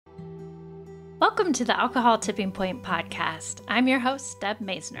Welcome to the Alcohol Tipping Point podcast. I'm your host, Deb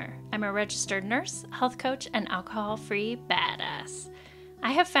Maisner. I'm a registered nurse, health coach, and alcohol-free badass.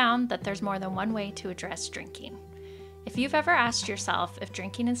 I have found that there's more than one way to address drinking. If you've ever asked yourself if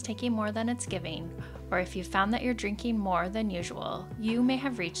drinking is taking more than it's giving, or if you've found that you're drinking more than usual, you may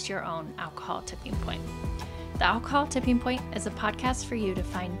have reached your own alcohol tipping point. The Alcohol Tipping Point is a podcast for you to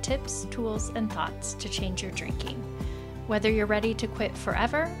find tips, tools, and thoughts to change your drinking. Whether you're ready to quit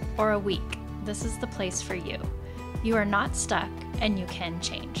forever or a week, this is the place for you. You are not stuck and you can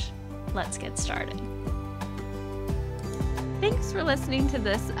change. Let's get started. Thanks for listening to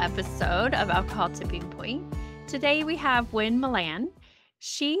this episode of Alcohol Tipping Point. Today we have Wynne Melland.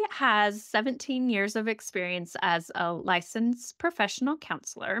 She has 17 years of experience as a licensed professional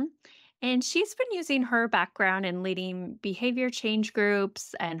counselor, and she's been using her background in leading behavior change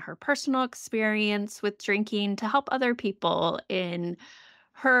groups and her personal experience with drinking to help other people in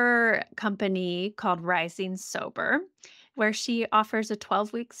her company called Rising Sober, where she offers a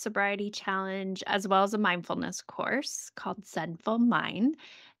 12-week sobriety challenge as well as a mindfulness course called Zenful Mind.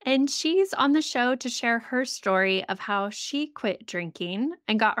 And she's on the show to share her story of how she quit drinking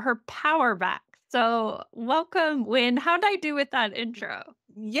and got her power back. So welcome, Wynne. How'd I do with that intro?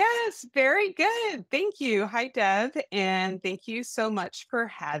 Yes, very good. Thank you. Hi, Deb. And thank you so much for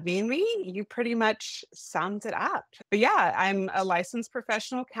having me. You pretty much summed it up. But yeah, I'm a licensed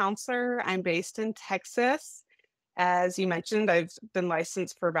professional counselor. I'm based in Texas. As you mentioned, I've been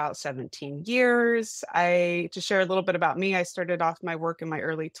licensed for about 17 years. To share a little bit about me, I started off my work in my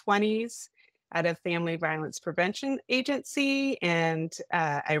early 20s at a family violence prevention agency, and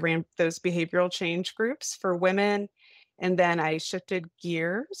I ran those behavioral change groups for women. And then I shifted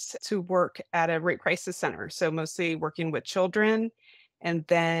gears to work at a rape crisis center. So mostly working with children and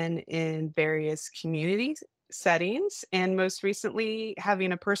then in various community settings. And most recently,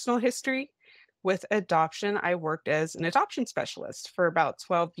 having a personal history with adoption, I worked as an adoption specialist for about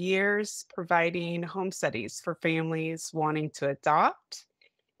 12 years, providing home studies for families wanting to adopt.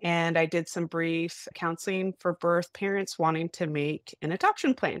 And I did some brief counseling for birth parents wanting to make an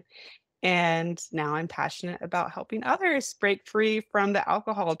adoption plan. And now I'm passionate about helping others break free from the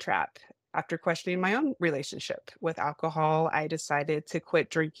alcohol trap. After questioning my own relationship with alcohol, I decided to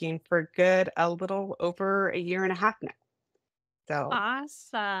quit drinking for good a little over a year and a half now. So,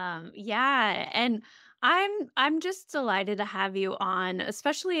 Awesome. Yeah. And I'm just delighted to have you on,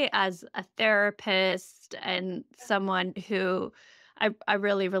 especially as a therapist and someone who I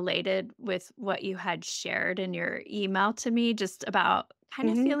really related with what you had shared in your email to me, just about kind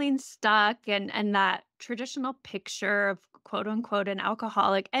of mhm, feeling stuck and that traditional picture of quote unquote an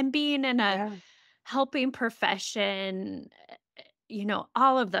alcoholic and being in a yeah, helping profession,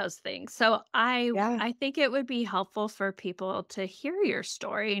 all of those things. So I yeah, I think it would be helpful for people to hear your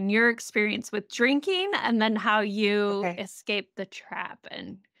story and your experience with drinking and then how you okay. escaped the trap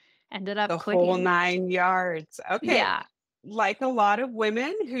and ended up The whole quitting. 9 yards. Okay. Yeah. Like a lot of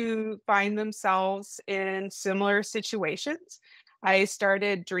women who find themselves in similar situations, I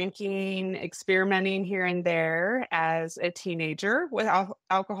started drinking, experimenting here and there as a teenager with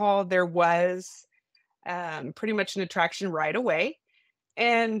alcohol. There was pretty much an attraction right away.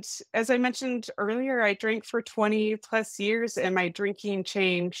 And as I mentioned earlier, I drank for 20 plus years and my drinking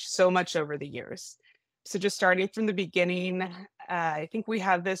changed so much over the years. So, just starting from the beginning, I think we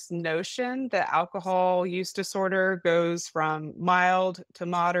have this notion that alcohol use disorder goes from mild to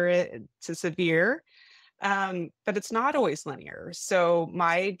moderate to severe, but it's not always linear. So,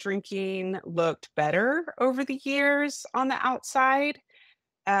 my drinking looked better over the years on the outside,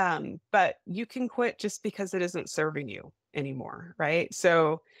 but you can quit just because it isn't serving you anymore, right?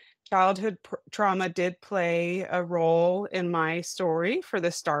 So childhood trauma did play a role in my story for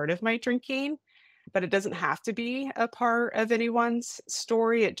the start of my drinking, but it doesn't have to be a part of anyone's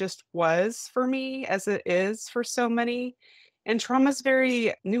story. It just was for me, as it is for so many. And trauma is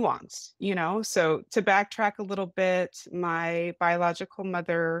very nuanced, you know? So to backtrack a little bit, my biological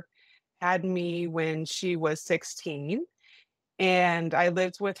mother had me when she was 16, and I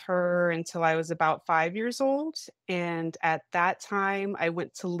lived with her until I was about 5 years old. And at that time, I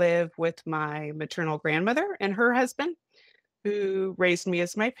went to live with my maternal grandmother and her husband, who raised me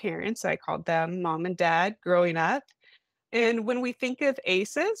as my parents. I called them mom and dad growing up. And when we think of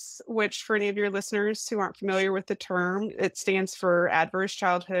ACEs, which for any of your listeners who aren't familiar with the term, it stands for adverse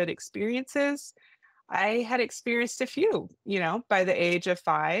childhood experiences. I had experienced a few, by the age of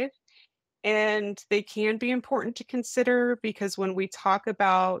 5. And they can be important to consider because when we talk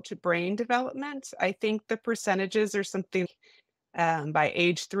about brain development, I think the percentages are something by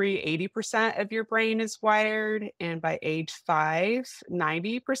age 3, 80% of your brain is wired, and by age 5,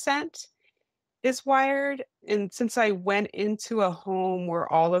 90%. is wired. And since I went into a home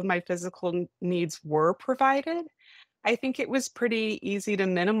where all of my physical needs were provided, I think it was pretty easy to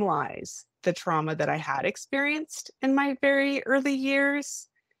minimize the trauma that I had experienced in my very early years.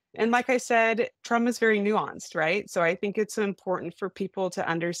 And like I said, trauma is very nuanced, right? So I think it's important for people to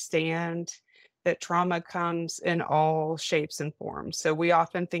understand that trauma comes in all shapes and forms. So we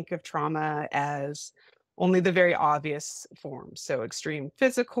often think of trauma as only the very obvious forms. So extreme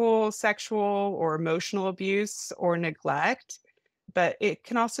physical, sexual, or emotional abuse or neglect, but it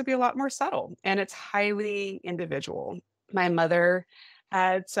can also be a lot more subtle and it's highly individual. My mother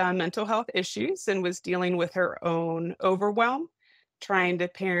had some mental health issues and was dealing with her own overwhelm trying to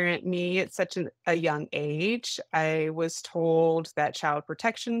parent me at such a young age. I was told that child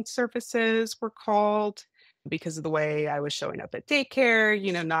protection services were called because of the way I was showing up at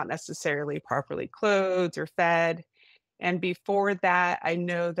daycare, not necessarily properly clothed or fed. And before that, I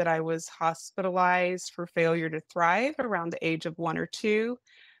know that I was hospitalized for failure to thrive around the age of 1 or 2,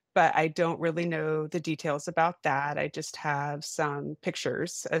 but I don't really know the details about that. I just have some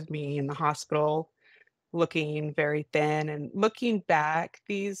pictures of me in the hospital looking very thin. And looking back,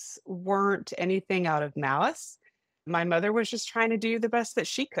 these weren't anything out of malice. My mother was just trying to do the best that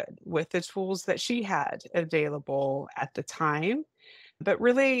she could with the tools that she had available at the time. But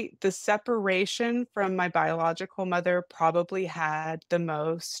really, the separation from my biological mother probably had the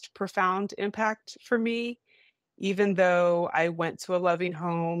most profound impact for me. Even though I went to a loving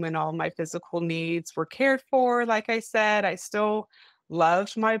home and all my physical needs were cared for, like I said, I still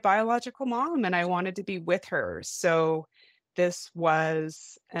loved my biological mom and I wanted to be with her. So this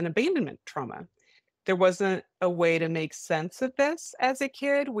was an abandonment trauma. There wasn't a way to make sense of this as a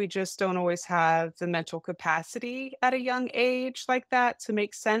kid. We just don't always have the mental capacity at a young age like that to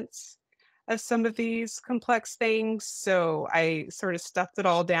make sense of some of these complex things. So I sort of stuffed it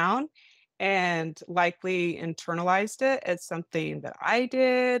all down and likely internalized it as something that I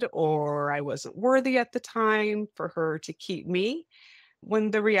did or I wasn't worthy at the time for her to keep me.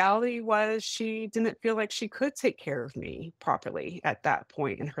 When the reality was she didn't feel like she could take care of me properly at that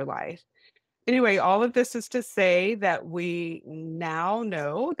point in her life. Anyway, all of this is to say that we now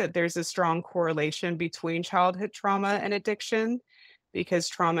know that there's a strong correlation between childhood trauma and addiction because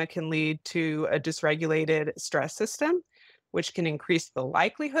trauma can lead to a dysregulated stress system, which can increase the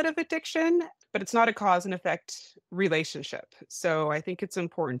likelihood of addiction, but it's not a cause and effect relationship. So I think it's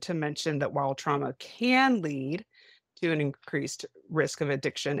important to mention that while trauma can lead to an increased risk of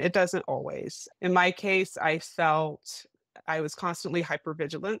addiction, it doesn't always. In my case, I felt I was constantly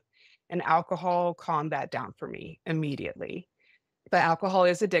hypervigilant and alcohol calmed that down for me immediately. But alcohol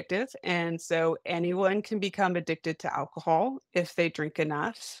is addictive, and so anyone can become addicted to alcohol if they drink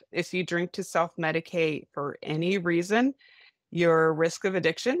enough. If you drink to self-medicate for any reason, your risk of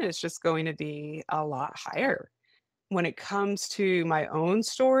addiction is just going to be a lot higher. When it comes to my own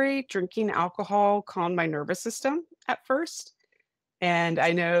story, drinking alcohol calmed my nervous system at first. And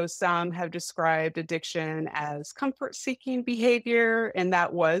I know some have described addiction as comfort seeking behavior, and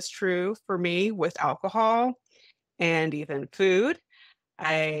that was true for me with alcohol and even food.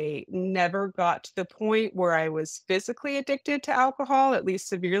 I never got to the point where I was physically addicted to alcohol, at least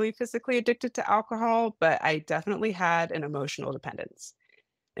severely physically addicted to alcohol, but I definitely had an emotional dependence.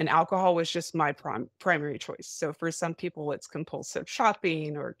 And alcohol was just my primary choice. So for some people, it's compulsive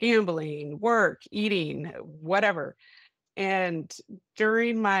shopping or gambling, work, eating, whatever. And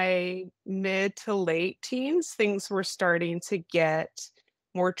during my mid to late teens, things were starting to get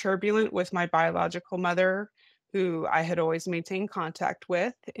more turbulent with my biological mother, who I had always maintained contact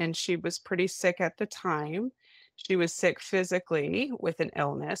with. And she was pretty sick at the time. She was sick physically with an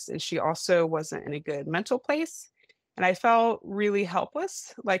illness, and she also wasn't in a good mental place. And I felt really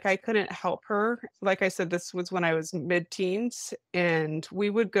helpless, like I couldn't help her. Like I said, this was when I was mid teens, and we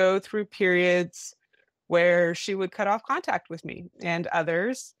would go through periods where she would cut off contact with me and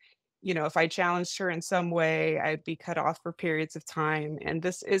others. If I challenged her in some way, I'd be cut off for periods of time. And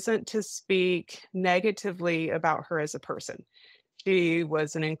this isn't to speak negatively about her as a person. She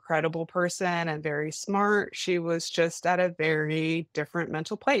was an incredible person and very smart. She was just at a very different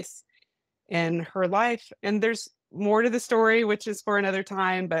mental place in her life. And there's more to the story, which is for another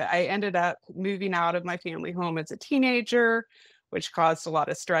time, but I ended up moving out of my family home as a teenager, which caused a lot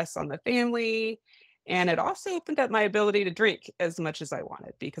of stress on the family. And it also opened up my ability to drink as much as I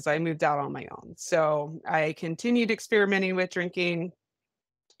wanted because I moved out on my own. So I continued experimenting with drinking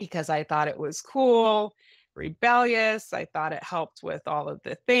because I thought it was cool, rebellious. I thought it helped with all of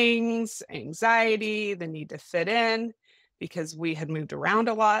the things, anxiety, the need to fit in, because we had moved around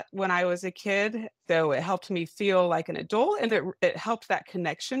a lot when I was a kid. So it helped me feel like an adult and it helped that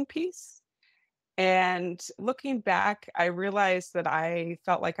connection piece. And looking back, I realized that I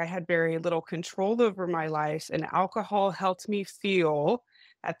felt like I had very little control over my life, and alcohol helped me feel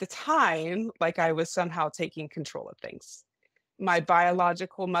at the time like I was somehow taking control of things. My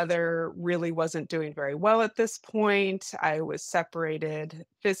biological mother really wasn't doing very well at this point. I was separated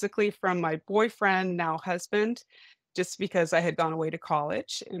physically from my boyfriend, now husband, just because I had gone away to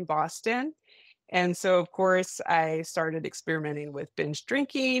college in Boston. And so, of course, I started experimenting with binge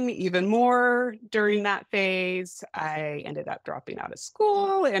drinking even more during that phase. I ended up dropping out of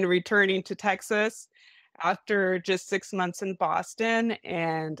school and returning to Texas after just 6 months in Boston.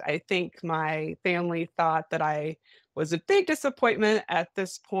 And I think my family thought that I was a big disappointment at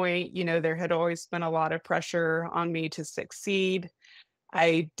this point. There had always been a lot of pressure on me to succeed.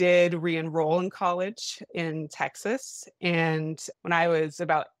 I did re-enroll in college in Texas, and when I was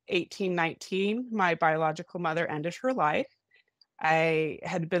about 18, 19, my biological mother ended her life. I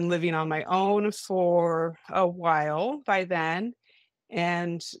had been living on my own for a while by then,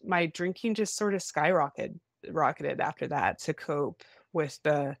 and my drinking just sort of rocketed after that to cope with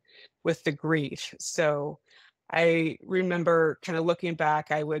the grief. So I remember kind of looking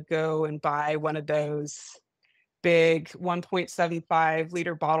back, I would go and buy one of those big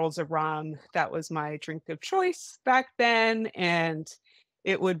 1.75-liter bottles of rum. That was my drink of choice back then, and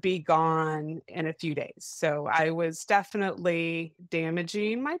it would be gone in a few days. So I was definitely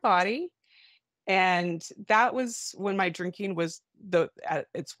damaging my body, and that was when my drinking was at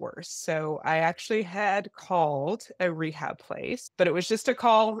its worst. So I actually had called a rehab place, but it was just a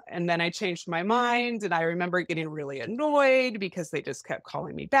call. And then I changed my mind. And I remember getting really annoyed because they just kept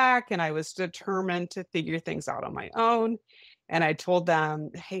calling me back. And I was determined to figure things out on my own. And I told them,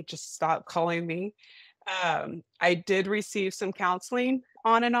 hey, just stop calling me. I did receive some counseling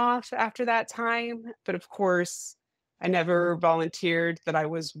on and off after that time, but of course, I never volunteered that I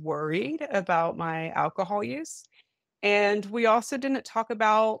was worried about my alcohol use. And we also didn't talk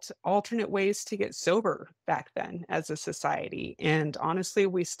about alternate ways to get sober back then as a society. And honestly,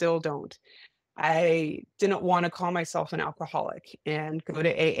 we still don't. I didn't want to call myself an alcoholic and go to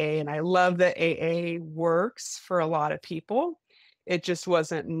AA. And I love that AA works for a lot of people. It just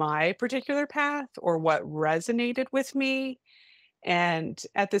wasn't my particular path or what resonated with me. And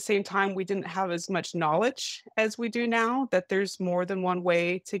at the same time, we didn't have as much knowledge as we do now that there's more than one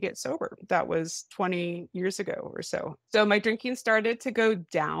way to get sober. That was 20 years ago or so. So my drinking started to go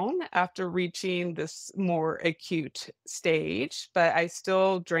down after reaching this more acute stage, but I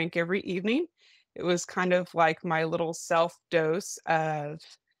still drank every evening. It was kind of like my little self dose of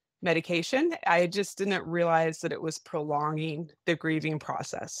medication. I just didn't realize that it was prolonging the grieving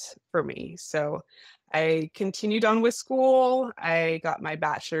process for me. So I continued on with school. I got my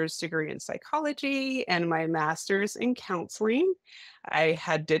bachelor's degree in psychology and my master's in counseling. I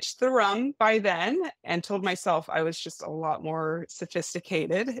had ditched the rum by then and told myself I was just a lot more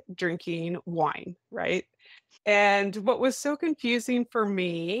sophisticated drinking wine, right? And what was so confusing for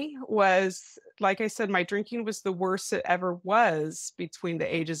me was, like I said, my drinking was the worst it ever was between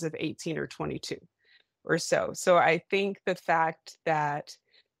the ages of 18 or 22 or so. So I think the fact that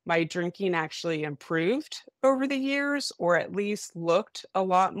my drinking actually improved over the years, or at least looked a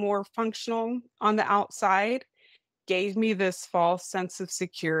lot more functional on the outside, gave me this false sense of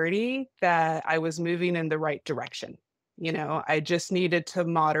security that I was moving in the right direction. I just needed to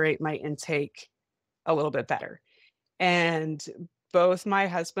moderate my intake a little bit better. And both my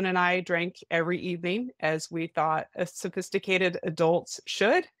husband and I drank every evening as we thought a sophisticated adults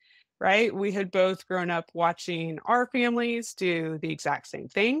should, right? We had both grown up watching our families do the exact same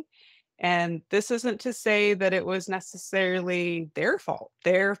thing. And this isn't to say that it was necessarily their fault.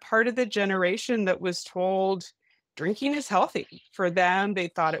 They're part of the generation that was told drinking is healthy. For them, they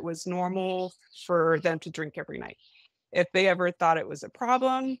thought it was normal for them to drink every night. If they ever thought it was a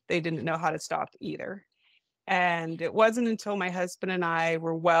problem, they didn't know how to stop either. And it wasn't until my husband and I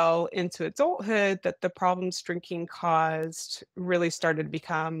were well into adulthood that the problems drinking caused really started to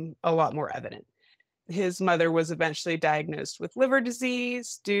become a lot more evident. His mother was eventually diagnosed with liver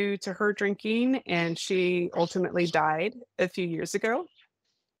disease due to her drinking, and she ultimately died a few years ago.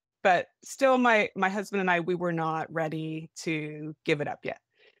 But still, my husband and I, we were not ready to give it up yet.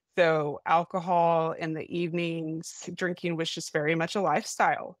 So alcohol in the evenings, drinking was just very much a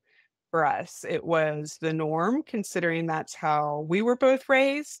lifestyle for us. It was the norm considering that's how we were both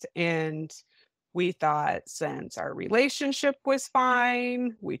raised, and we thought since our relationship was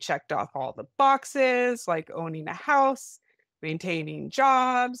fine, we checked off all the boxes like owning a house, maintaining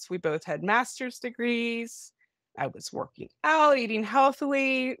jobs, we both had master's degrees. I was working out, eating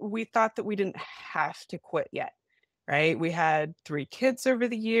healthily. We thought that we didn't have to quit yet, right? We had 3 kids over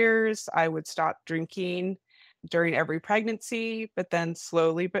the years. I would stop drinking during every pregnancy, but then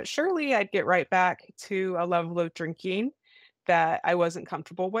slowly but surely, I'd get right back to a level of drinking that I wasn't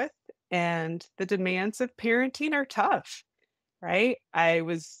comfortable with, and the demands of parenting are tough, right? I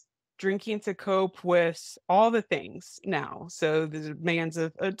was drinking to cope with all the things now, so the demands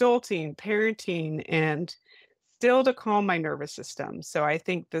of adulting, parenting, and still to calm my nervous system. So I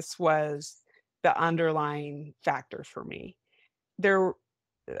think this was the underlying factor for me. There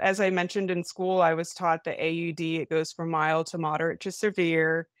As I mentioned in school, I was taught that AUD, it goes from mild to moderate to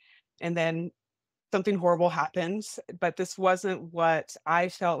severe, and then something horrible happens, but this wasn't what I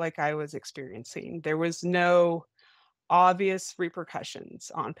felt like I was experiencing. There was no obvious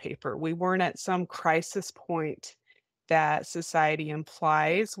repercussions on paper. We weren't at some crisis point that society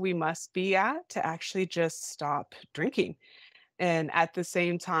implies we must be at to actually just stop drinking. And at the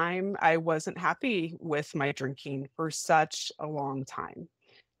same time, I wasn't happy with my drinking for such a long time.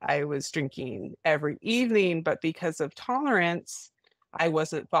 I was drinking every evening, but because of tolerance, I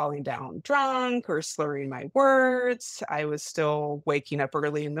wasn't falling down drunk or slurring my words. I was still waking up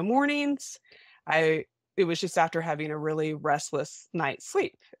early in the mornings. I It was just after having a really restless night's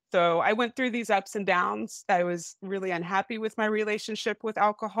sleep. So I went through these ups and downs. I was really unhappy with my relationship with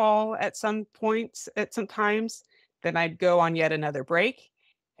alcohol at some points, at some times. Then I'd go on yet another break.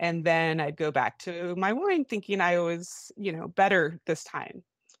 And then I'd go back to my wine thinking I was, better this time.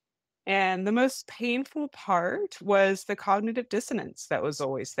 And the most painful part was the cognitive dissonance that was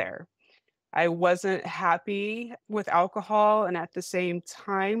always there. I wasn't happy with alcohol, and at the same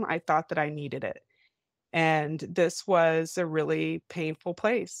time, I thought that I needed it. And this was a really painful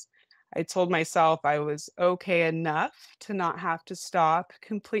place. I told myself I was okay enough to not have to stop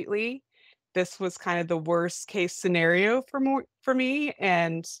completely. This was kind of the worst case scenario for me,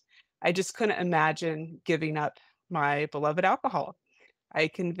 and I just couldn't imagine giving up my beloved alcohol. I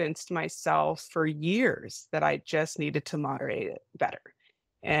convinced myself for years that I just needed to moderate it better.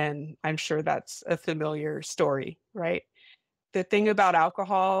 And I'm sure that's a familiar story, right? The thing about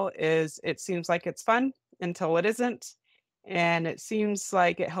alcohol is it seems like it's fun until it isn't. And it seems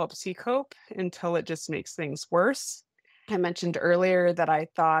like it helps you cope until it just makes things worse. I mentioned earlier that I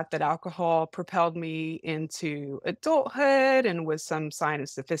thought that alcohol propelled me into adulthood and was some sign of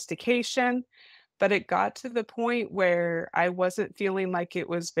sophistication. But it got to the point where I wasn't feeling like it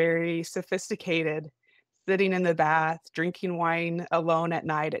was very sophisticated, sitting in the bath, drinking wine alone at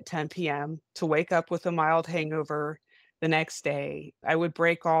night at 10 PM to wake up with a mild hangover the next day. I would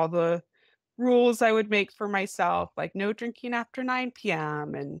break all the rules I would make for myself, like no drinking after 9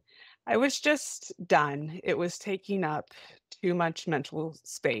 PM, and I was just done. It was taking up too much mental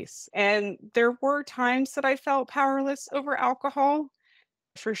space. And there were times that I felt powerless over alcohol,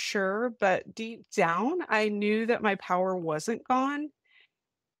 for sure, but deep down, I knew that my power wasn't gone.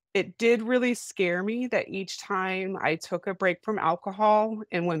 It did really scare me that each time I took a break from alcohol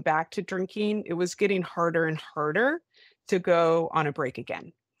and went back to drinking, it was getting harder and harder to go on a break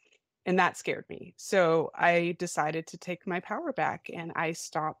again. And that scared me. So I decided to take my power back and I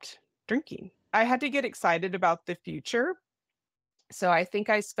stopped drinking. I had to get excited about the future. So I think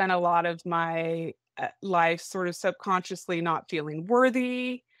I spent a lot of my life sort of subconsciously not feeling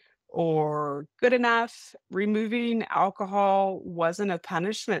worthy or good enough. Removing alcohol wasn't a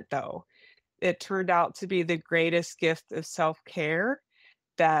punishment, though. It turned out to be the greatest gift of self care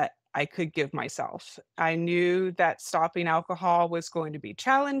that I could give myself. I knew that stopping alcohol was going to be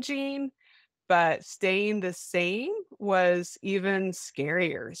challenging, but staying the same was even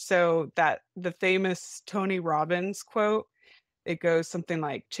scarier. So that the famous Tony Robbins quote, it goes something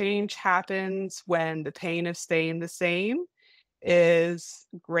like, "Change happens when the pain of staying the same is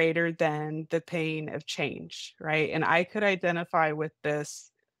greater than the pain of change," right? And I could identify with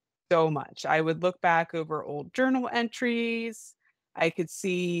this so much. I would look back over old journal entries. I could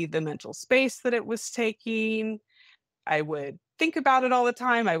see the mental space that it was taking. I would think about it all the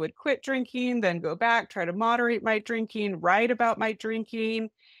time. I would quit drinking, then go back, try to moderate my drinking, write about my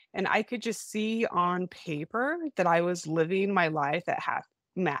drinking. And I could just see on paper that I was living my life at half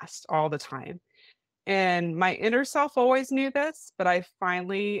mast all the time. And my inner self always knew this, but I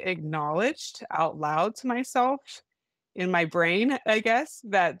finally acknowledged out loud to myself in my brain, I guess,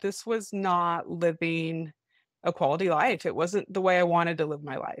 that this was not living a quality life. It wasn't the way I wanted to live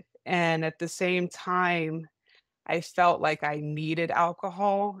my life. And at the same time, I felt like I needed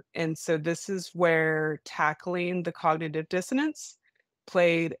alcohol, and so this is where tackling the cognitive dissonance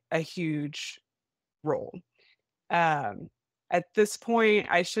played a huge role. Um, at this point,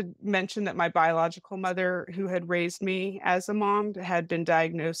 I should mention that my biological mother, who had raised me as a mom, had been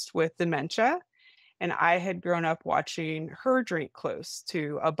diagnosed with dementia, And I had grown up watching her drink close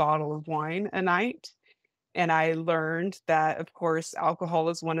to a bottle of wine a night. And I learned that, of course, alcohol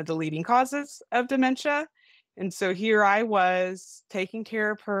is one of the leading causes of dementia. And so here I was taking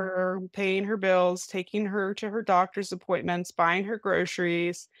care of her, paying her bills, taking her to her doctor's appointments, buying her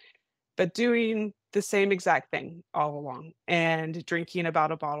groceries, but doing the same exact thing all along and drinking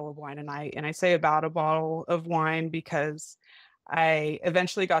about a bottle of wine a night. And I say about a bottle of wine because I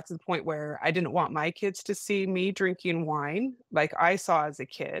eventually got to the point where I didn't want my kids to see me drinking wine like I saw as a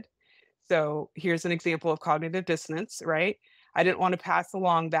kid. So here's an example of cognitive dissonance, right? I didn't want to pass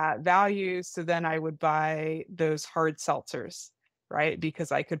along that value. So then I would buy those hard seltzers, right?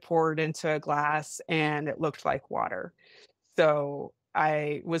 Because I could pour it into a glass and it looked like water. So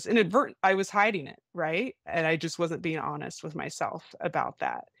I was hiding it, right? And I just wasn't being honest with myself about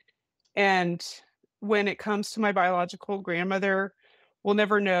that. And when it comes to my biological grandmother, we'll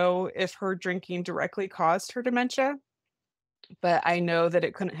never know if her drinking directly caused her dementia, but I know that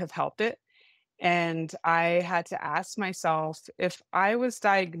it couldn't have helped it. And I had to ask myself if I was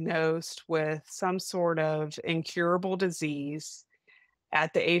diagnosed with some sort of incurable disease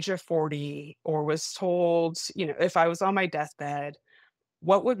at the age of 40 or was told, if I was on my deathbed,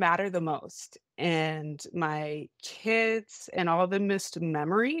 what would matter the most? And my kids and all the missed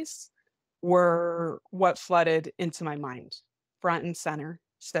memories were what flooded into my mind, front and center.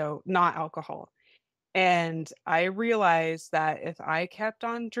 So, not alcohol. And I realized that if I kept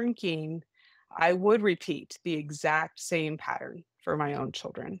on drinking, I would repeat the exact same pattern for my own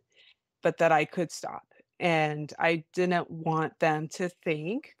children, but that I could stop. And I didn't want them to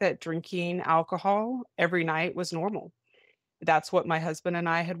think that drinking alcohol every night was normal. That's what my husband and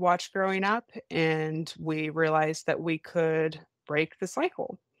I had watched growing up, and we realized that we could break the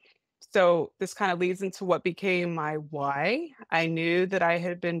cycle. So this kind of leads into what became my why. I knew that I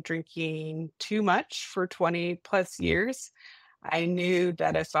had been drinking too much for 20 plus years. I knew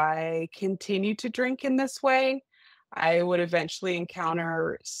that if I continued to drink in this way, I would eventually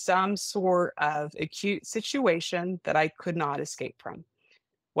encounter some sort of acute situation that I could not escape from,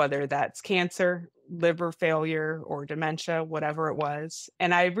 whether that's cancer, liver failure, or dementia, whatever it was.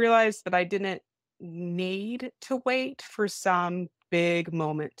 And I realized that I didn't need to wait for some big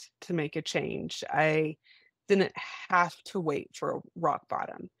moment to make a change. I didn't have to wait for a rock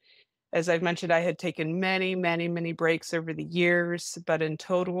bottom. As I've mentioned, I had taken many, many, many breaks over the years, but in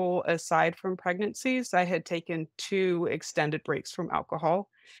total, aside from pregnancies, I had taken two extended breaks from alcohol.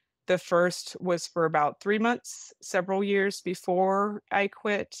 The first was for about 3 months, several years before I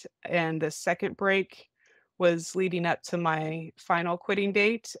quit, and the second break was leading up to my final quitting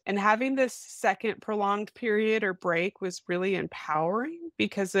date, and having this second prolonged period or break was really empowering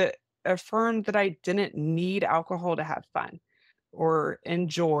because it affirmed that I didn't need alcohol to have fun or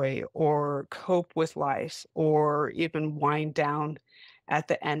enjoy or cope with life or even wind down at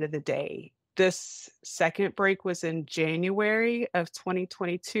the end of the day. This second break was in January of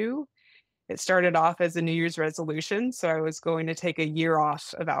 2022. It started off as a New Year's resolution, so I was going to take a year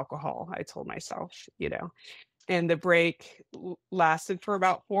off of alcohol, I told myself. And the break lasted for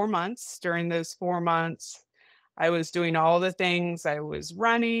about 4 months. During those 4 months, I was doing all the things. I was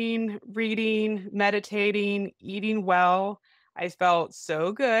running, reading, meditating, eating well. I felt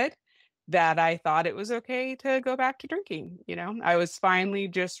so good that I thought it was okay to go back to drinking. I was finally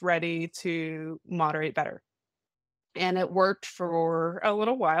just ready to moderate better. And it worked for a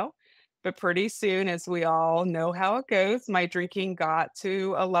little while, but pretty soon, as we all know how it goes, my drinking got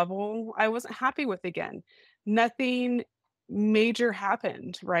to a level I wasn't happy with again. Nothing major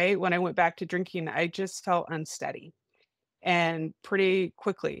happened, right? When I went back to drinking, I just felt unsteady. And pretty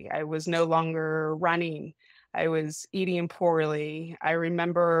quickly, I was no longer running. I was eating poorly. I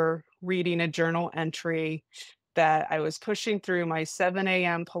remember reading a journal entry that I was pushing through my 7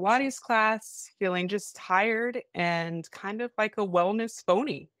 a.m. Pilates class, feeling just tired and kind of like a wellness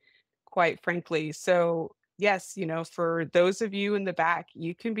phony, quite frankly. So, yes, for those of you in the back,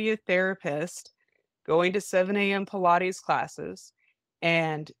 you can be a therapist going to 7 a.m. Pilates classes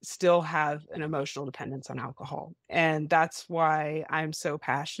and still have an emotional dependence on alcohol. And that's why I'm so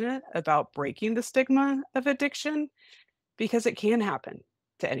passionate about breaking the stigma of addiction because it can happen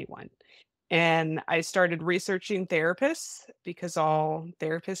to anyone. And I started researching therapists because all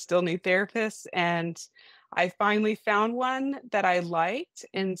therapists still need therapists. And I finally found one that I liked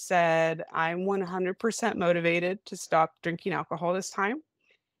and said, I'm 100% motivated to stop drinking alcohol this time.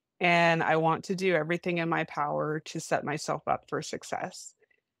 And I want to do everything in my power to set myself up for success.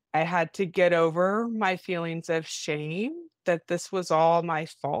 I had to get over my feelings of shame that this was all my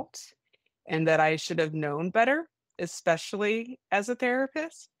fault and that I should have known better, especially as a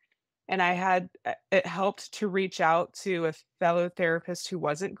therapist. And it helped to reach out to a fellow therapist who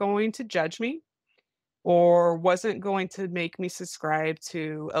wasn't going to judge me or wasn't going to make me subscribe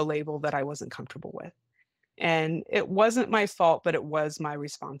to a label that I wasn't comfortable with. And it wasn't my fault, but it was my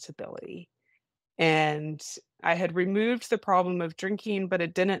responsibility. And I had removed the problem of drinking, but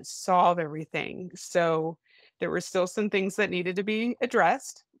it didn't solve everything. So there were still some things that needed to be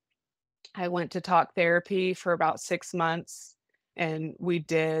addressed. I went to talk therapy for about 6 months, and we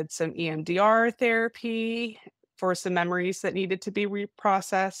did some EMDR therapy for some memories that needed to be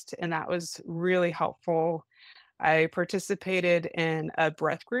reprocessed, and that was really helpful. I participated in a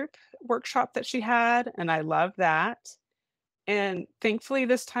breath group workshop that she had, and I loved that. And thankfully,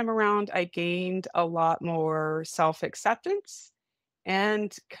 this time around, I gained a lot more self acceptance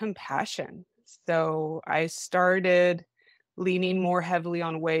and compassion. So I started leaning more heavily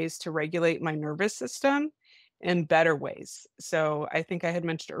on ways to regulate my nervous system in better ways. So I think I had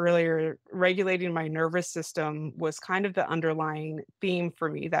mentioned earlier, regulating my nervous system was kind of the underlying theme for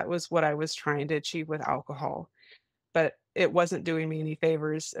me. That was what I was trying to achieve with alcohol, but it wasn't doing me any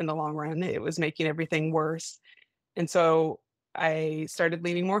favors in the long run. It was making everything worse. And so I started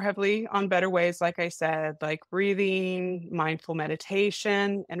leaning more heavily on better ways, like I said, like breathing, mindful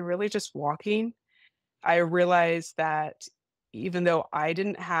meditation, and really just walking. I realized that even though I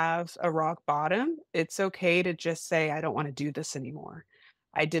didn't have a rock bottom, it's okay to just say, I don't want to do this anymore.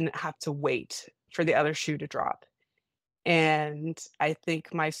 I didn't have to wait for the other shoe to drop. And I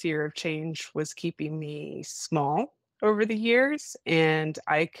think my fear of change was keeping me small over the years. And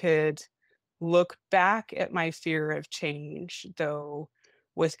I could look back at my fear of change, though,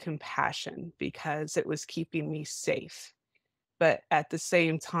 with compassion because it was keeping me safe. But at the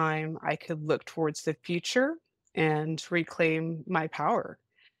same time, I could look towards the future and reclaim my power.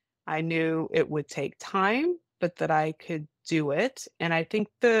 I knew it would take time, but that I could do it. And I think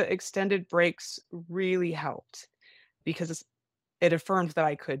the extended breaks really helped because it affirmed that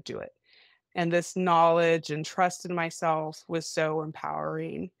I could do it. And this knowledge and trust in myself was so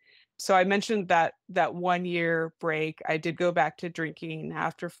empowering. So I mentioned that 1 year break. I did go back to drinking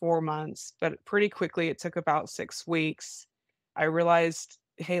after 4 months, but pretty quickly it took about 6 weeks. I realized,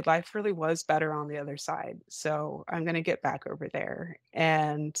 hey, life really was better on the other side. So I'm gonna get back over there.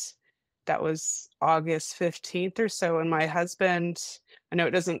 And that was August 15th or so. And my husband, I know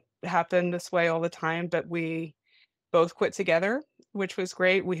it doesn't happen this way all the time, but we both quit together, which was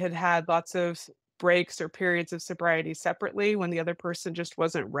great. We had had lots of breaks or periods of sobriety separately when the other person just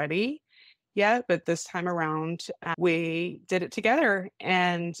wasn't ready yet. But this time around, we did it together.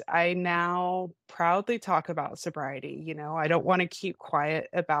 And I now proudly talk about sobriety. I don't want to keep quiet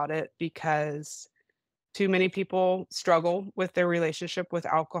about it because too many people struggle with their relationship with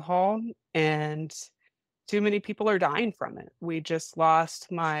alcohol. And too many people are dying from it. We just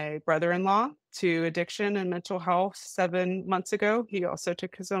lost my brother-in-law to addiction and mental health 7 months ago. He also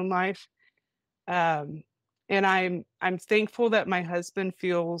took his own life. Um, and I'm thankful that my husband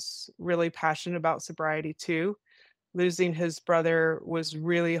feels really passionate about sobriety too. Losing his brother was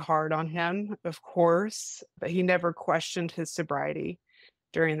really hard on him, of course, but he never questioned his sobriety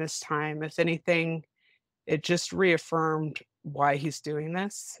during this time. If anything, it just reaffirmed why he's doing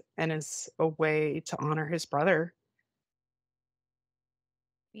this and is a way to honor his brother.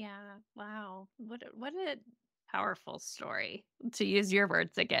 Yeah. Wow. What a powerful story, to use your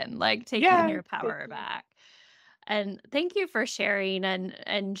words again, like taking Yeah, your thank power you. back. And thank you for sharing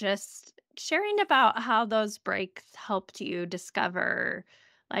and just sharing about how those breaks helped you discover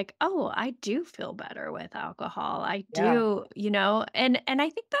like, oh, I do feel better with alcohol. I Yeah, do, and I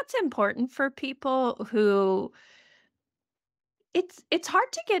think that's important for people who it's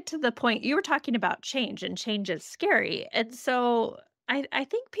hard to get to the point you were talking about change, and change is scary. And so I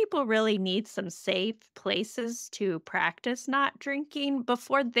think people really need some safe places to practice not drinking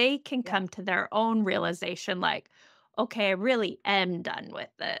before they can yeah, come to their own realization like, okay, I really am done with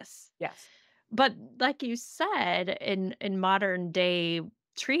this. yes. But like you said, in modern day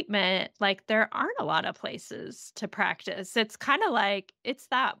treatment, like there aren't a lot of places to practice. It's kind of like it's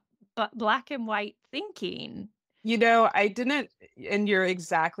that black and white thinking. I didn't and you're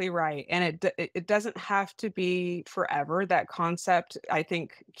exactly right, and it doesn't have to be forever. That concept, I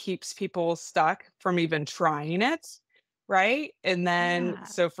think, keeps people stuck from even trying it, right? And then Yeah.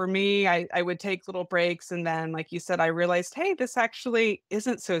 so for me, I would take little breaks, and then, like you said, I realized, "Hey, this actually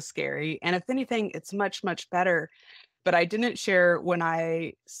isn't so scary, and if anything, it's much, much better." But I didn't share when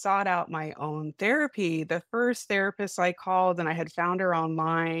I sought out my own therapy, the first therapist I called, and I had found her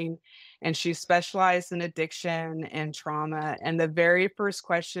online, and she specialized in addiction and trauma. And the very first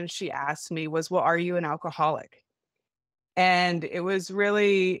question she asked me was, well, are you an alcoholic? And it was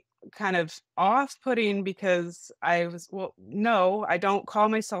really kind of off-putting because I was, well, no, I don't call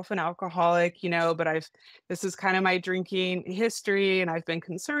myself an alcoholic, but this is kind of my drinking history, and I've been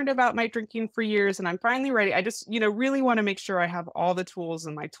concerned about my drinking for years, and I'm finally ready. I just, really want to make sure I have all the tools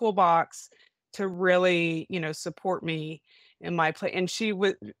in my toolbox to really, support me in my play. And she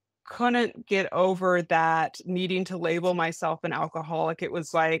would couldn't get over that needing to label myself an alcoholic. It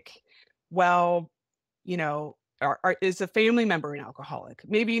was like, well, is a family member an alcoholic?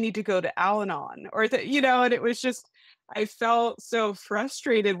 Maybe you need to go to Al-Anon and it was just, I felt so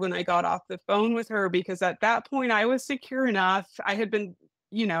frustrated when I got off the phone with her because at that point I was secure enough. I had been,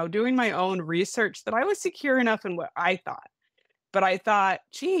 doing my own research that I was secure enough in what I thought. But I thought,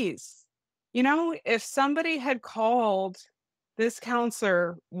 geez, if somebody had called this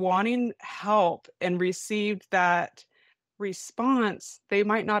counselor wanting help and received that response, they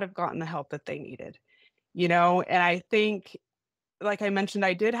might not have gotten the help that they needed. And I think, like I mentioned,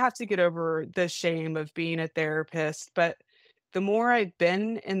 I did have to get over the shame of being a therapist, but the more I've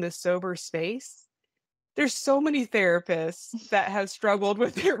been in the sober space, there's so many therapists that have struggled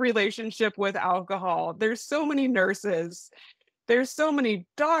with their relationship with alcohol. There's so many nurses, there's so many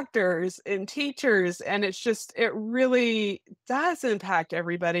doctors and teachers, and it really does impact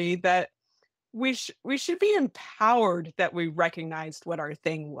everybody that we should be empowered that we recognized what our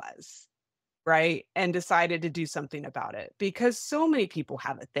thing was, right? And decided to do something about it because so many people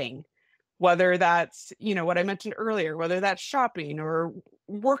have a thing, whether that's, what I mentioned earlier, whether that's shopping or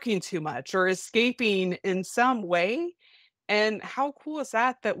working too much or escaping in some way. And how cool is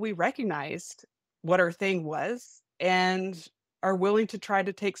that we recognized what our thing was and are willing to try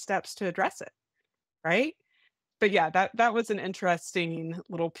to take steps to address it, right? But yeah, that was an interesting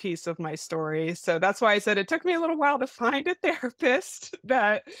little piece of my story. So that's why I said it took me a little while to find a therapist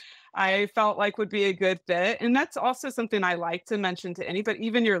that I felt like would be a good fit. And that's also something I like to mention to anybody,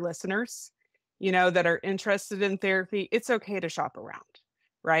 even your listeners, that are interested in therapy. It's okay to shop around,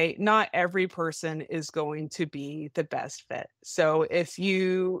 right? Not every person is going to be the best fit. So if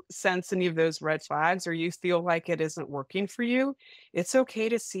you sense any of those red flags or you feel like it isn't working for you, it's okay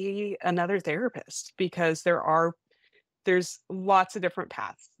to see another therapist because there's lots of different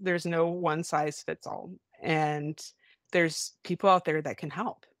paths. There's no one size fits all. And there's people out there that can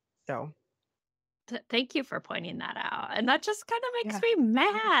help. So, Thank you for pointing that out, and that just kinda makes yeah, me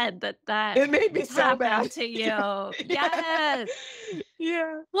mad that that it made me so happened bad. to Yeah. you. Yeah. Yes.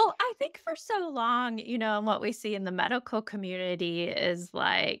 Yeah. Well, I think for so long, and what we see in the medical community is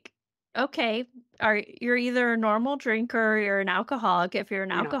like, okay, you're either a normal drinker or you're an alcoholic. If you're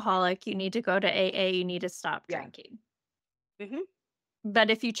an Or you're not. alcoholic, you need to go to AA, you need to stop Yeah. drinking. Hmm. But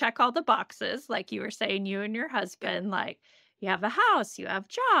if you check all the boxes, like you were saying, you and your Yeah. husband, like you have a house, you have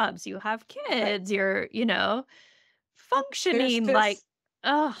jobs, you have Right. kids, you're, There's functioning like, this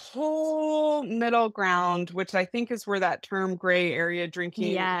oh, whole middle ground, which I think is where that term gray area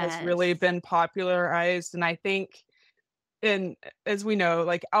drinking has really yes. been popularized. And I think, and as we know,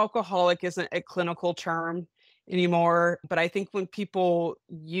 like alcoholic isn't a clinical term anymore. But I think when people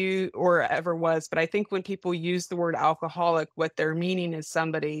use, or ever was, but I think when people use the word alcoholic, what they're meaning is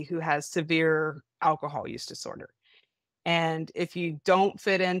somebody who has severe alcohol use disorder. And if you don't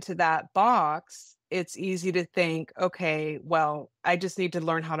fit into that box, it's easy to think, okay, well, I just need to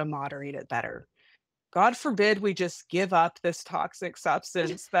learn how to moderate it better. God forbid we just give up this toxic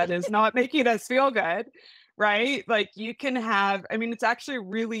substance that is not making us feel good, right? Like you can have, I mean, it's actually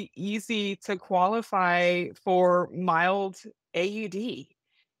really easy to qualify for mild AUD,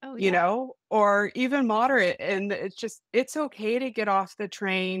 Oh, yeah. or even moderate. And it's okay to get off the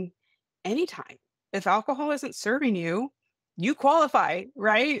train anytime. If alcohol isn't serving you, you qualify,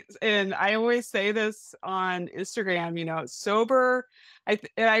 right? And I always say this on Instagram, sober. And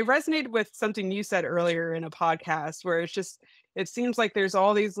I resonated with something you said earlier in a podcast where it seems like there's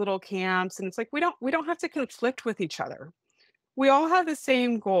all these little camps and it's like we don't have to conflict with each other. We all have the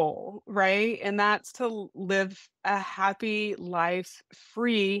same goal, right? And that's to live a happy life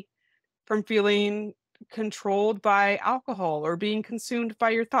free from feeling controlled by alcohol or being consumed by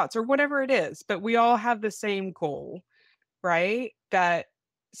your thoughts or whatever it is. But we all have the same goal, right? That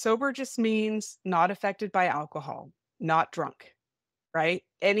sober just means not affected by alcohol, not drunk, right?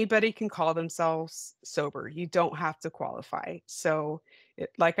 Anybody can call themselves sober. You don't have to qualify. So,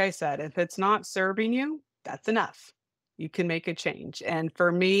 like I said, if it's not serving you, that's enough. You can make a change. And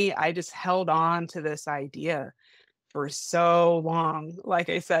for me, I just held on to this idea for so long. Like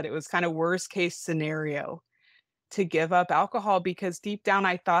I said, it was kind of worst case scenario to give up alcohol because deep down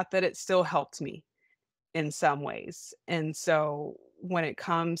I thought that it still helped me in some ways. And so when it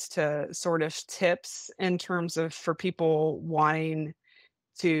comes to sort of tips in terms of for people wanting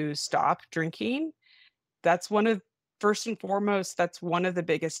to stop drinking, that's one of first and foremost, that's one of the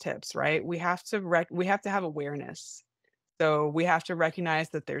biggest tips, right? We have to have awareness. So we have to recognize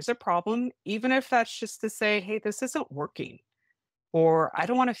that there's a problem, even if that's just to say, "Hey, this isn't working," or "I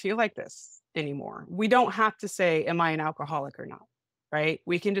don't wanna feel like this anymore." We don't have to say, "Am I an alcoholic or not?" Right?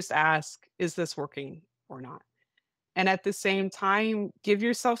 We can just ask, "Is this working or not?" And at the same time, give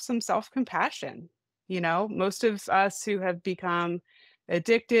yourself some self-compassion. Most of us who have become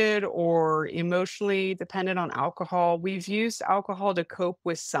addicted or emotionally dependent on alcohol, we've used alcohol to cope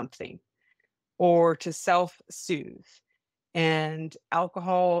with something or to self-soothe. And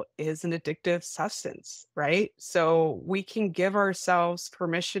alcohol is an addictive substance, right? So we can give ourselves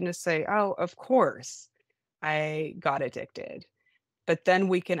permission to say, "Oh, of course, I got addicted." But then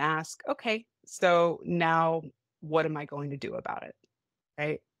we can ask, "Okay, so now what am I going to do about it?"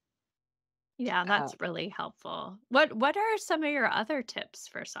 Right? Yeah, Uh, that's really helpful. What are some of your other tips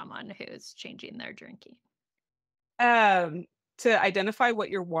for someone who's changing their drinking? um, to identify what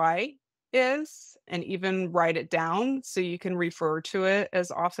your why is and even write it down so you can refer to it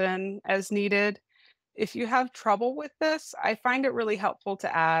as often as needed. If you have trouble with this, I find it really helpful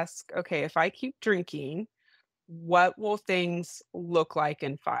to ask, okay, if I keep drinking, what will things look like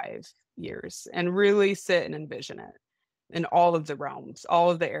in 5 years? And really sit and envision it in all of the realms, all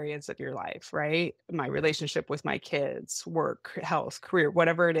of the areas of your life, right? My relationship with my kids, work, health, career,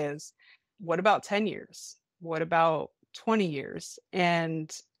 whatever it is. What about 10 years? What about 20 years? And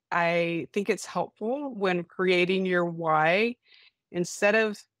I think it's helpful when creating your why, instead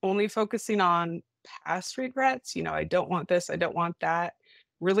of only focusing on past regrets, I don't want this, I don't want that,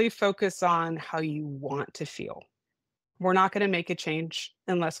 really focus on how you want to feel. We're not gonna make a change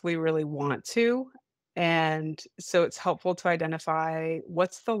unless we really want to, and so it's helpful to identify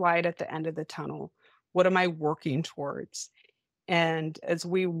what's the light at the end of the tunnel? What am I working towards? And as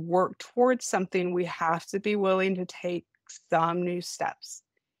we work towards something, we have to be willing to take some new steps,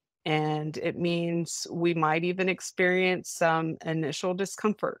 and it means we might even experience some initial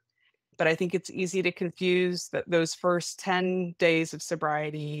discomfort. But I think it's easy to confuse those first 10 days of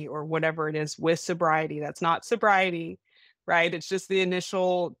sobriety or whatever it is with sobriety. That's not sobriety, right? It's just the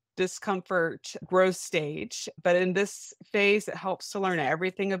initial discomfort growth stage. But in this phase, it helps to learn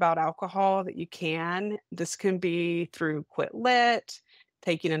everything about alcohol that you can. This can be through Quit Lit,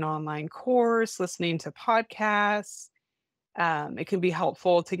 taking an online course, listening to podcasts. It can be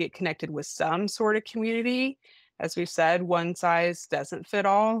helpful to get connected with some sort of community. As we've said, one size doesn't fit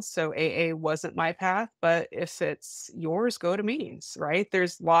all. So AA wasn't my path, but if it's yours, go to meetings, right?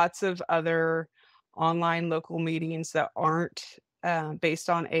 There's lots of other online local meetings that aren't based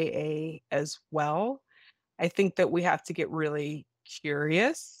on AA as well. I think that we have to get really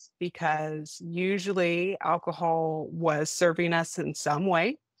curious because usually alcohol was serving us in some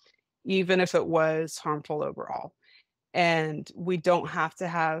way, even if it was harmful overall. And we don't have to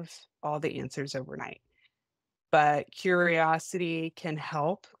have all the answers overnight. But curiosity can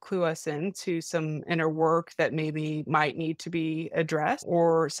help clue us into some inner work that maybe might need to be addressed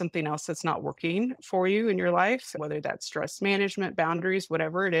or something else that's not working for you in your life, whether that's stress management, boundaries,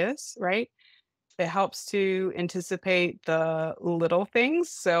 whatever it is, right? It helps to anticipate the little things.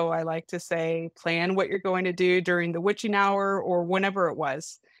 So I like to say, plan what you're going to do during the witching hour or whenever it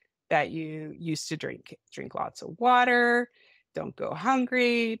was that you used to drink. Drink lots of water, don't go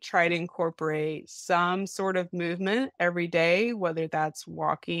hungry, try to incorporate some sort of movement every day, whether that's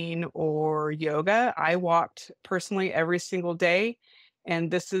walking or yoga. I walked personally every single day. And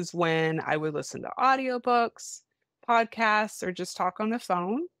this is when I would listen to audiobooks, podcasts, or just talk on the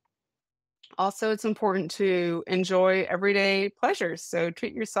phone. Also, it's important to enjoy everyday pleasures. So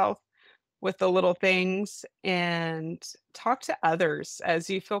treat yourself with the little things and talk to others as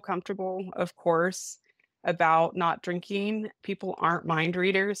you feel comfortable, of course, about not drinking. People aren't mind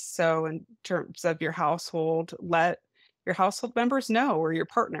readers. So, in terms of your household, let your household members know or your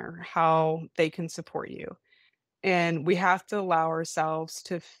partner how they can support you. And we have to allow ourselves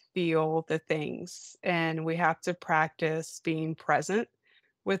to feel the things, and we have to practice being present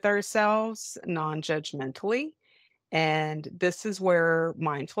with ourselves non-judgmentally. And this is where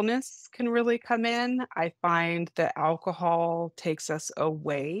mindfulness can really come in. I find that alcohol takes us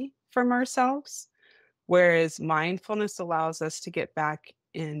away from ourselves, whereas mindfulness allows us to get back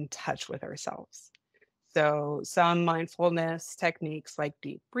in touch with ourselves. So, some mindfulness techniques like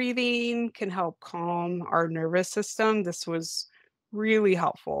deep breathing can help calm our nervous system. This was really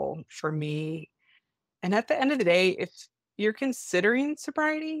helpful for me. And at the end of the day, if you're considering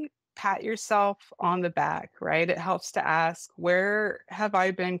sobriety, pat yourself on the back, right? It helps to ask, where have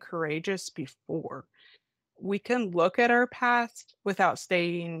I been courageous before? we can look at our past without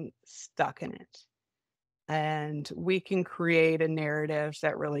staying stuck in it. And we can create a narrative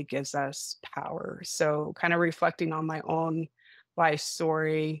that really gives us power. So, kind of reflecting on my own life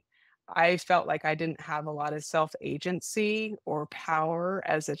story, I felt like I didn't have a lot of self agency or power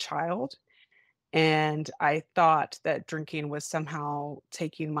as a child. And I thought that drinking was somehow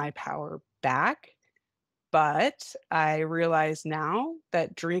taking my power back. But I realize now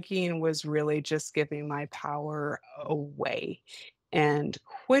that drinking was really just giving my power away. And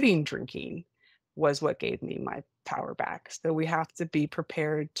quitting drinking was what gave me my power back. So we have to be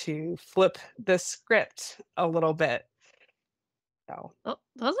prepared to flip the script a little bit. So Oh,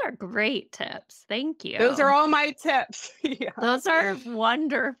 those are great tips. Thank those are you. all my tips. Yeah. Those are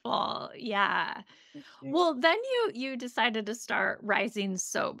wonderful. Yeah. Well, then you decided to start Rising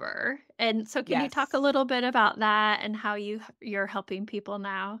Sober. And so can you talk a Yes. little bit about that and how you're helping people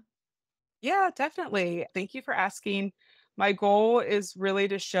now? Yeah, definitely. Thank you for asking. My goal is really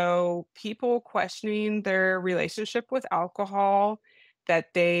to show people questioning their relationship with alcohol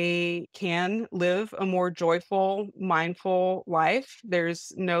that they can live a more joyful, mindful life.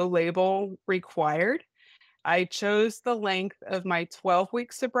 There's no label required. I chose the length of my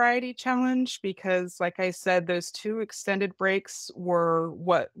 12-week sobriety challenge because, like I said, those two extended breaks were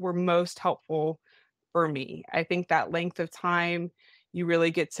what were most helpful for me. I think that length of time, you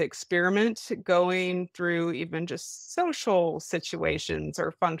really get to experiment going through even just social situations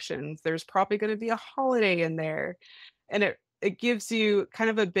or functions. There's probably going to be a holiday in there. And it gives you kind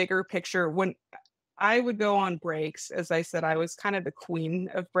of a bigger picture. When I would go on breaks, as I said, I was kind of the queen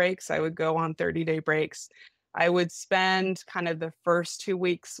of breaks. I would go on 30-day breaks. I would spend kind of the first 2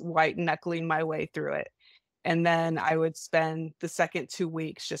 weeks white knuckling my way through it. And then I would spend the second 2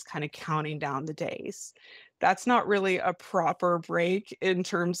 weeks just kind of counting down the days. That's not really a proper break in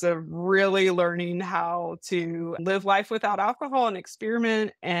terms of really learning how to live life without alcohol and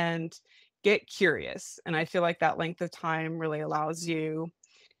experiment and get curious. And I feel like that length of time really allows you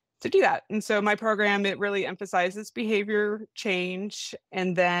to do that. And so my program, it really emphasizes behavior change.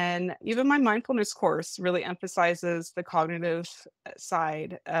 And then even my mindfulness course really emphasizes the cognitive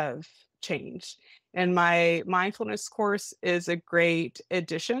side of change. And my mindfulness course is a great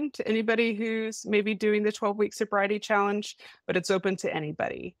addition to anybody who's maybe doing the 12-week sobriety challenge, but it's open to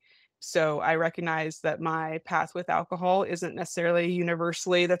anybody. So I recognize that my path with alcohol isn't necessarily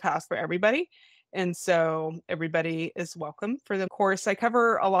universally the path for everybody. And so everybody is welcome for the course. I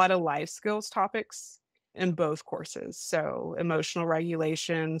cover a lot of life skills topics in both courses. So emotional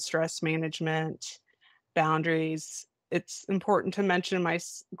regulation, stress management, boundaries. It's important to mention in my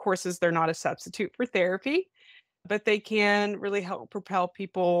courses, they're not a substitute for therapy, but they can really help propel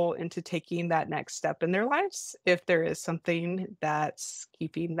people into taking that next step in their lives if there is something that's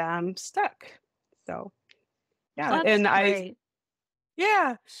keeping them stuck. So, yeah. That's great.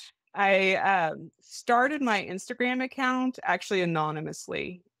 Yeah, I started my Instagram account actually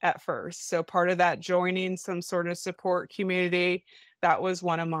anonymously at first. So part of that joining some sort of support community, that was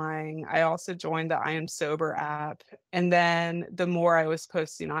one of mine. I also joined the I Am Sober app. And then the more I was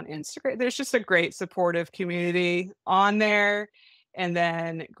posting on Instagram, there's just a great supportive community on there. And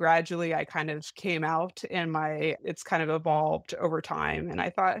then gradually I kind of came out and it's kind of evolved over time. And I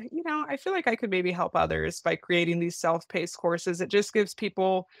thought, I feel like I could maybe help others by creating these self-paced courses. It just gives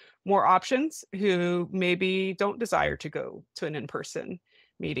people more options who maybe don't desire to go to an in-person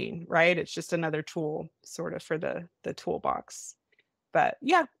meeting, right? It's just another tool sort of for the toolbox. But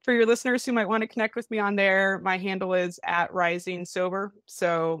yeah, for your listeners who might want to connect with me on there, my handle is at Rising Sober.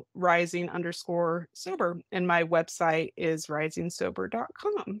 So rising_sober. And my website is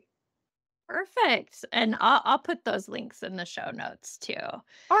risingsober.com. Perfect. And I'll put those links in the show notes too.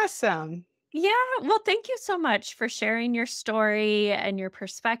 Awesome. Yeah, well, thank you so much for sharing your story and your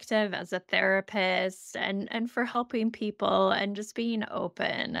perspective as a therapist and for helping people and just being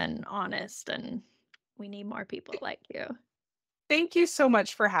open and honest, and we need more people like you. Thank you so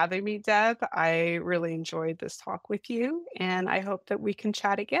much for having me, Deb. I really enjoyed this talk with you, and I hope that we can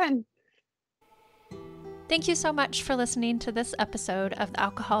chat again. Thank you so much for listening to this episode of the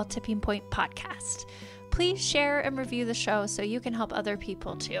Alcohol Tipping Point podcast. Please share and review the show so you can help other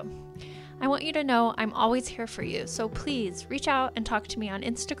people too. I want you to know I'm always here for you, so please reach out and talk to me on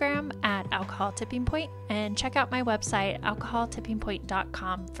Instagram at Alcohol Tipping Point, and check out my website,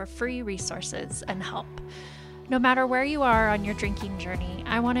 alcoholtippingpoint.com, for free resources and help. No matter where you are on your drinking journey,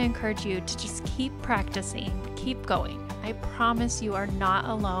 I want to encourage you to just keep practicing, keep going. I promise you are not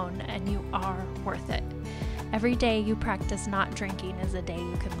alone and you are worth it. Every day you practice not drinking is a day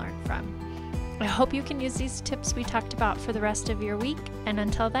you can learn from. I hope you can use these tips we talked about for the rest of your week, and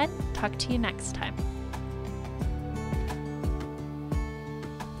until then, talk to you next time.